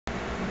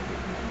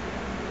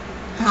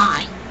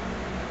Hi.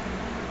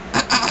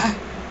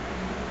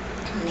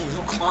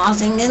 Nasal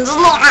clausing is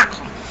not.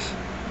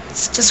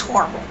 It's just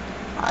horrible.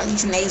 All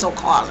these nasal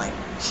clausing.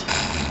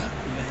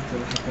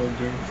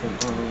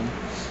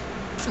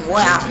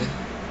 Wow.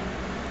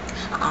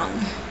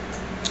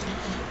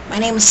 My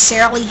name is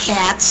Sarah Lee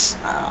Katz.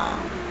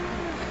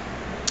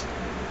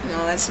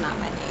 No, that's not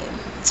my name.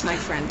 It's my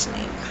friend's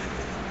name.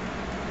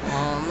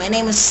 My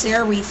name is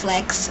Sarah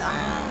Reflex.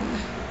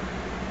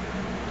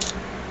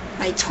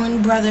 My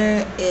twin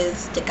brother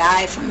is the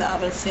guy from the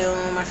other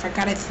film. I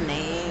forgot his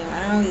name.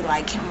 I don't really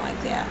like him like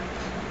that.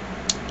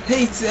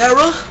 Hey,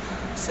 Sarah.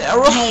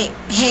 Sarah.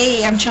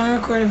 Hey, I'm trying to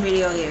record a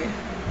video here.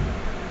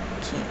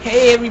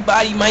 Hey,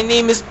 everybody. My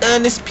name is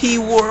Ernest P.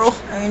 Worrell.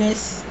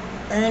 Ernest,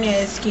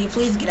 can you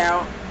please get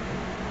out?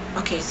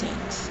 Okay,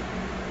 thanks.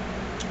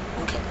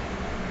 Okay.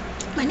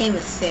 My name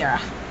is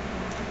Sarah.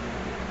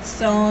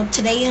 So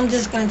today I'm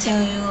just gonna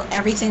tell you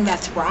everything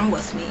that's wrong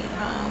with me.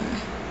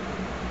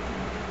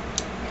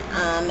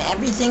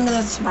 Everything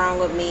that's wrong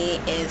with me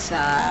is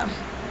have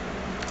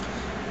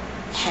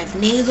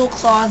nasal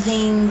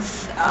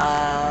clausings,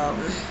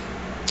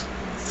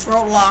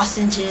 throat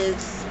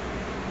lozenges.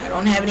 I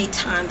don't have any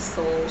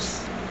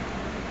tonsils.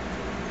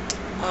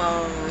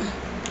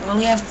 I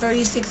only have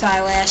 36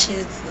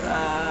 eyelashes.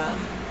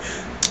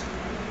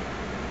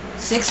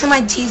 6 of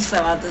my teeth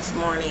fell out this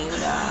morning.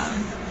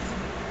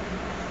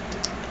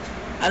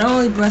 I don't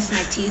really brush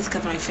my teeth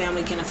because my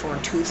family can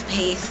afford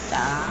toothpaste.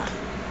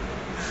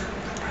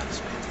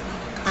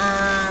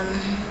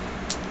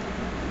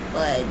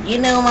 But you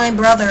know, my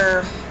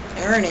brother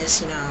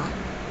Ernest, you know,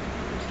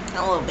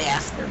 that little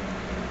bastard.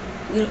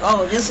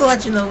 Just to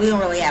let you know, we don't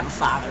really have a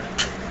father.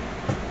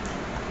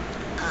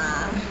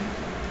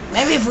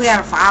 Maybe if we had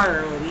a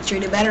father, we'd be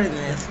treated better than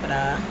this. But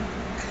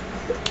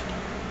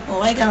well,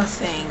 like I was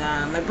saying,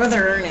 my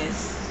brother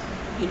Ernest,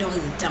 you know,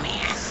 he's a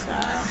dumbass.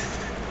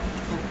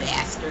 Little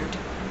bastard.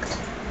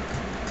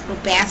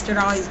 Little bastard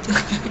always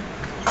doing.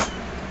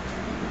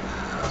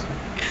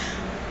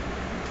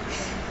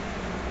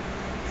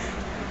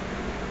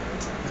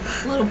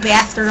 Little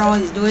bastard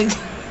always doing.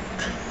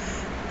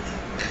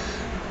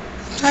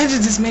 Sometimes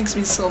it just makes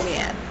me so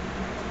mad.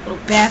 Little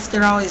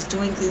bastard always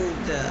doing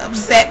things to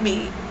upset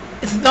me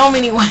in so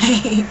many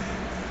ways.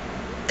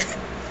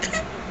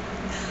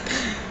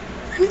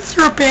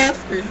 You're a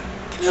bastard.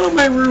 Get out of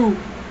my room.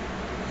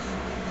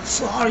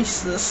 Sorry,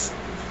 sis.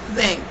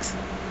 Thanks,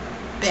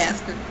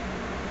 bastard.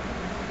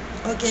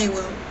 Okay,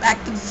 well,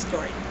 back to the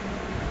story.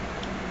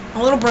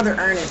 My little brother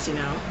Ernest, you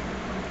know.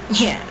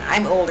 Yeah,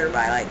 I'm older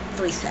by like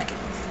 3 seconds.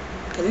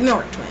 Because you know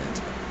we're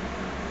twins.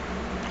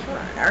 Hold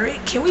on,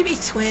 can we be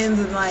twins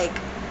and like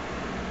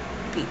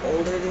be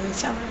older than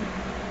each other?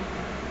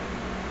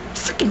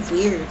 It's freaking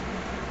weird.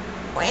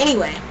 Well,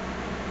 anyway,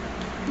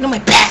 you know my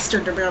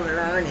bastard brother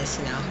Ernest,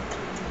 you know.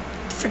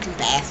 Freaking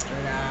bastard.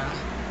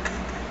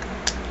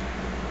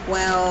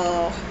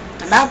 Well,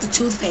 about the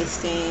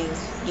toothpaste thing,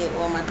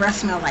 well, my breath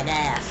smells like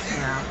ass, you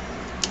know.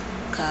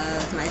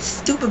 Because my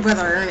stupid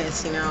brother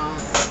Ernest, you know,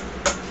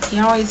 he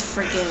always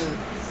freaking,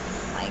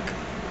 like,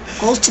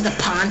 goes to the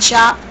pawn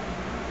shop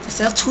to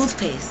sell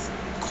toothpaste.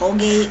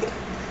 Colgate,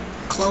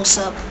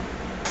 Close-Up,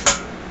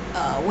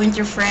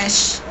 Winter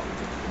Fresh,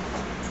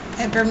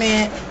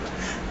 Peppermint,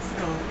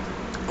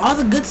 all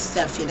the good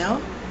stuff, you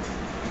know.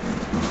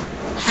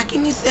 How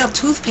can you sell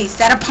toothpaste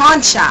at a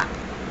pawn shop?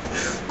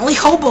 Only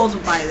hobos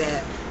will buy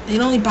that. They'd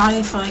only buy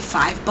it for like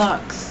 $5.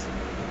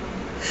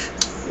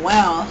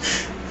 Well,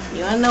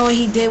 you wanna know what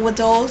he did with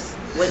those?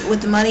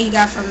 With the money he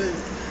got from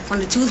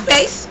the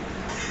toothpaste?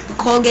 The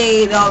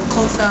Colgate,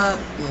 Close-Up,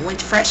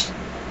 Winter Fresh?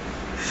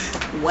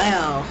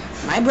 Well,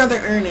 my brother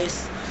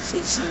Ernest,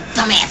 he's some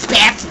dumbass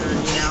bastard,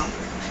 you know.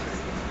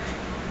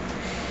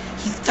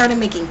 He started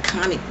making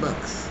comic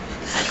books.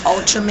 Like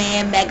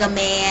Ultraman, Mega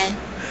Man.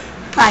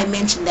 Probably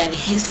mentioned that in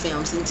his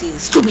film since he's a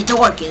stupid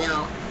dork, you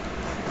know.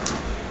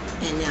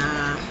 And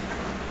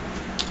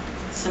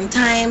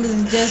sometimes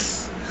it's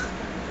just,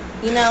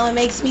 you know, it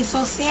makes me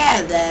so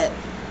sad that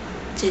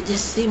to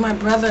just see my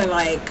brother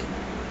like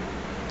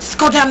just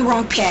go down the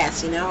wrong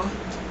path, you know.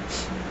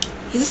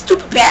 He's a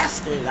stupid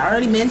bastard. I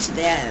already mentioned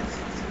that.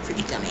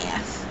 Freaking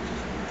dumbass.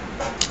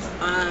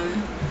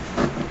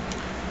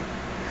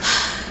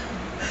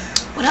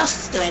 What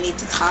else do I need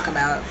to talk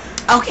about?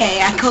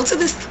 Okay, I go to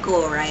this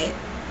school, right?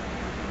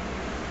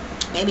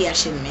 Maybe I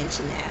shouldn't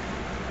mention that.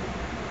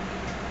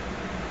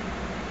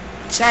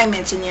 Should I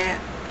mention that?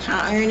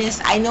 Huh,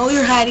 Ernest? I know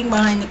you're hiding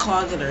behind the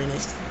closet,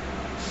 Ernest.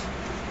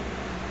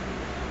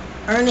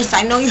 Ernest,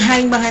 I know you're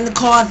hiding behind the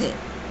closet.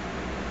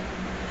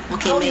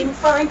 Okay, I don't even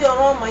find out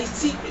all my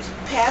secret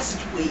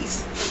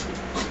passageways.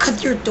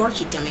 Because you're a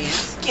dorky,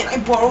 dumbass. Can I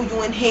borrow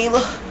your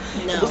inhaler?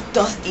 No. It was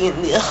dusty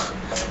in there.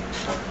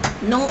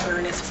 No,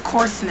 Ernest, of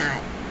course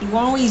not. You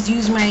always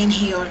use my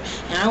inhaler,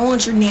 and I don't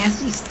want your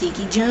nasty,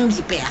 stinky germs,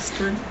 you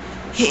bastard.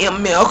 Hey,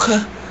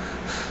 America.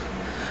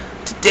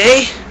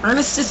 Today,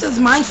 Ernest, this is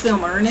my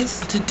film,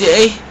 Ernest.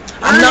 Today,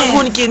 I'm not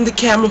going to get in the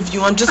camera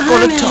view. I'm just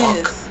going to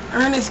talk.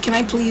 Ernest, can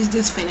I please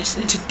just finish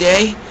this?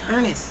 Today,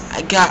 Ernest.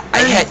 I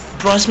had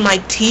brushed my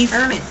teeth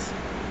Ernest.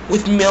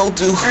 with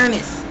mildew.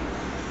 Ernest.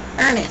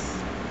 Ernest.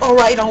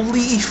 Alright, I'll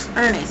leave.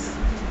 Ernest.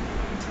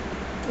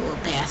 You little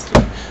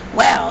bastard.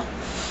 Well,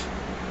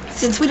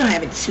 since we don't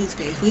have any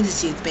toothpaste, we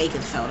just use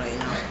baking soda, you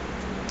know.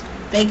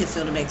 Baking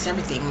soda makes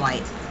everything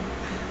white.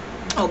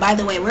 Oh, by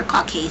the way, we're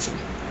Caucasian.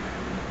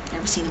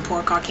 Ever seen a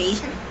poor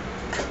Caucasian?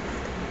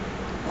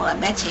 Well, I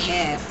bet you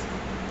have.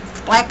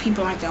 Black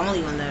people aren't the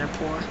only one that are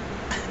poor.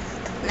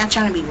 I'm not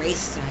trying to be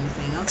racist or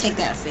anything. Don't take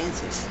that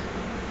offensive.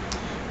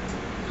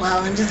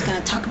 Well, I'm just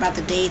gonna talk about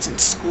the days in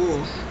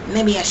school.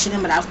 Maybe I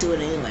shouldn't, but I'll do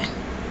it anyway.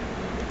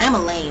 I'm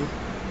a lame.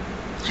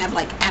 I have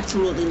like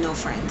absolutely no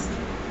friends.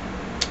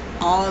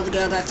 All the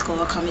girls at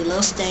school call me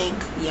Lil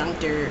Stank, Young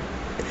Dirt,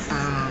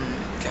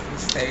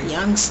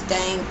 Young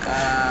Stank,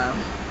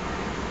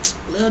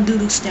 Lil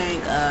Doodoo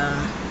Stank,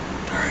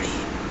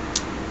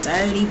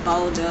 Dirty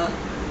Boulder.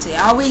 They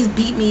always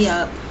beat me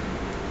up.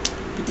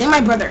 But then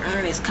my brother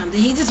Ernest comes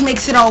and he just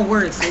makes it all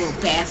worse, little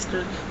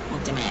bastard.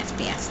 Little dumb ass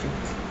bastard.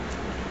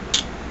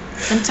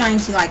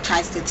 Sometimes he like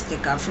tries to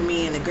stick up for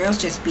me and the girls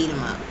just beat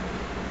him up.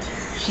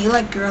 He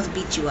let girls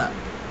beat you up.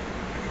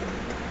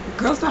 A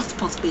girl's not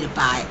supposed to beat a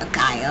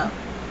guy up.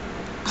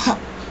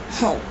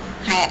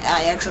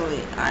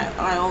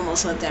 I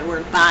almost let that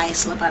word bi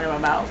slip out of my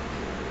mouth.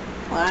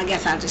 Well, I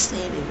guess I'll just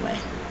say it anyway.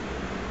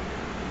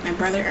 My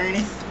brother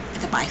Ernest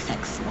is a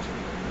bisexual.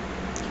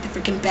 He's a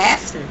freaking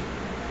bastard.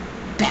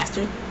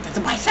 Bastard, that's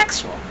a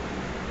bisexual.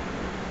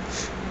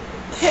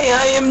 Hey,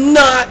 I am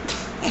not.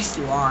 Yes,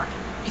 you are.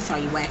 I saw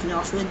you whacking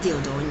off with a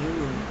dildo in your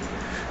room.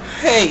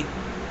 Hey,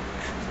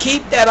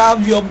 keep that out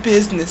of your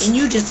business. And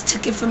you just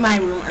took it from my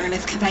room,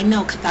 Ernest, because I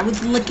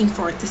was looking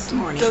for it this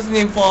morning. Doesn't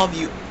involve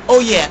you. Oh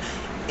yeah,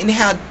 and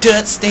how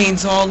dirt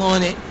stains all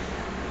on it,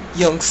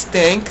 Young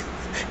Stank.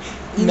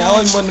 Now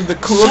I'm one of the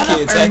cool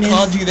kids. I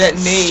called you that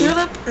name. Shut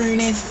up,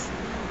 Ernest.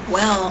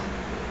 Well,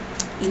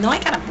 you know I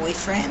got a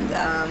boyfriend.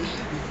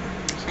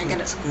 I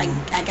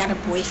got a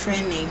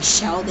boyfriend named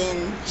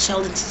Sheldon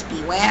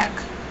Spiewak.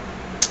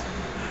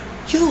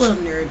 He's a little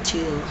nerd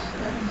too,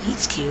 but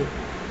he's cute.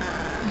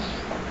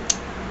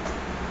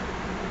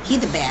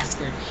 He's a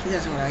bastard. He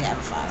doesn't really have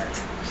a father.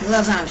 He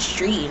lives on the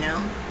street, you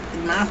know.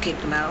 His mom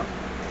kicked him out.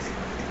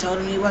 Told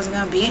him he wasn't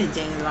gonna be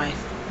anything in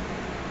life.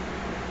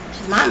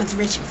 His mom is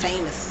rich and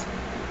famous.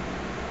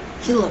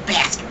 He's a little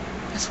bastard.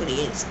 That's what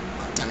he is.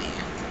 Dumbass.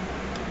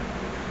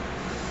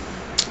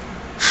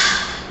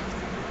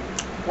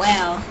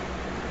 Well,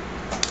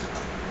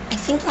 I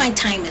think my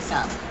time is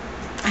up.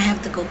 I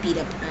have to go beat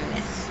up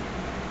Ernest.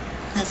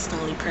 That's the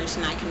only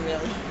person I can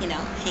really, you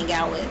know, hang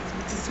out with.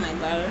 This is my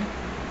brother.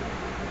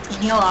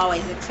 And he'll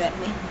always accept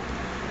me.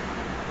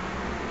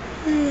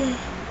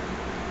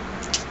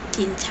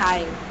 Getting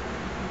tired.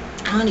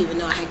 I don't even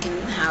know how I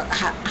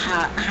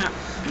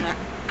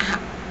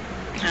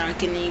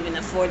can even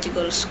afford to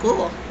go to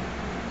school.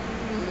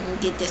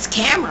 Get this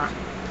camera.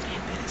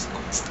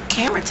 The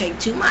camera take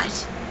too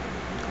much.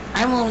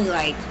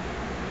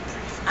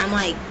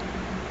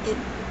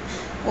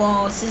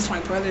 Well, since my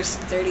brother's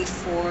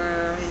 34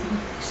 and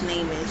his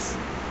name is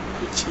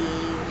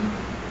Eugene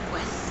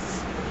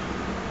West.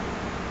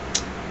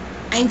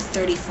 I'm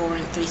 34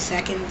 and 3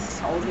 seconds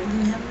older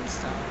than him,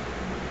 so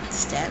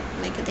does that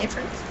make a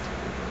difference?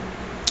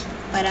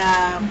 But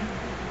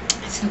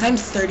since I'm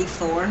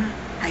 34,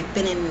 I've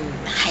been in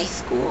high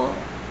school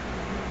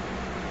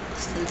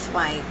since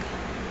like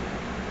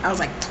I was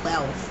like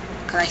 12,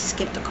 cause I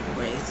skipped a couple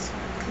grades.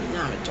 You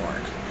know I'm a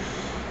dork.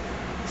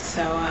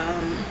 So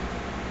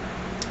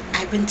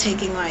I've been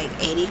taking like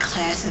 80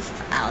 classes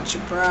of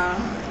algebra,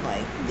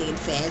 like the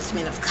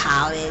advancement of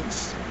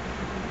college.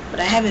 But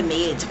I haven't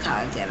made it to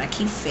college yet. I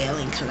keep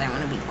failing because I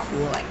want to be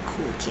cool, like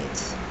cool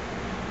kids.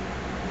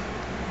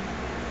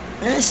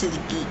 Ernest is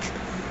a geek.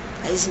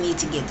 I just need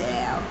to get that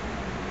out.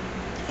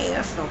 Hey,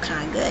 that felt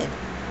kind of good.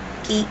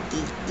 Geek,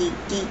 geek, geek,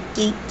 geek,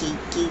 geek, geek,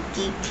 geek,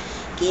 geek.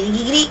 Geek,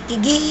 geek,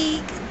 geek,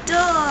 geek,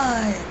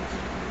 geek.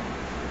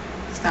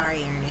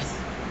 Sorry, Ernest.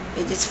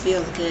 It just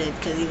feels good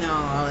because, you know,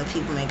 all the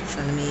people making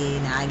fun of me.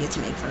 Now I get to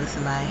make fun of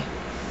somebody.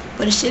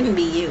 But it shouldn't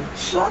be you.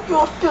 Shut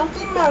your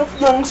filthy mouth,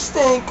 Young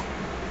Stank.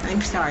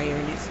 I'm sorry,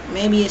 Ernest.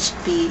 Maybe I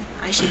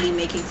should be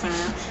making fun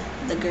of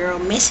the girl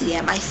Missy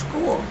at my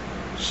school.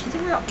 She's a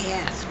real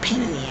ass.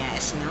 Pain in the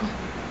ass, you know?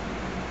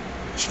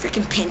 She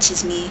freaking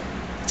pinches me.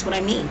 That's what I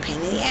mean, pain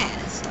in the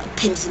ass. Like,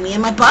 pinches me in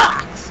my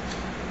box.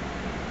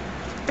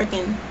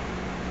 Freaking.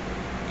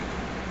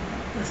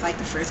 It's like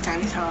the first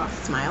time he saw a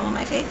smile on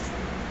my face.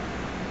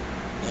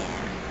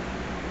 Yeah.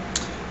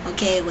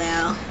 Okay,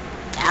 well,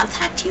 I'll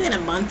talk to you in a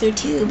month or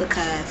two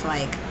because,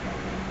 like,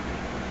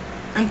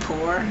 I'm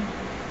poor.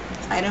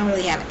 I don't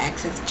really have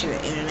access to the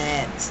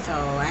internet, so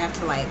I have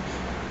to, like,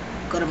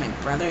 go to my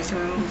brother's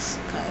rooms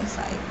because,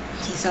 like,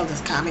 he sells his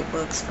comic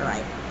books for,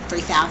 like,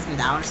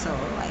 $3,000, so,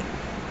 like,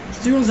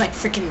 his room's, like,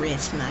 freaking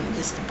rich, and I'm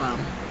just a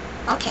bum.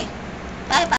 Okay. Bye-bye.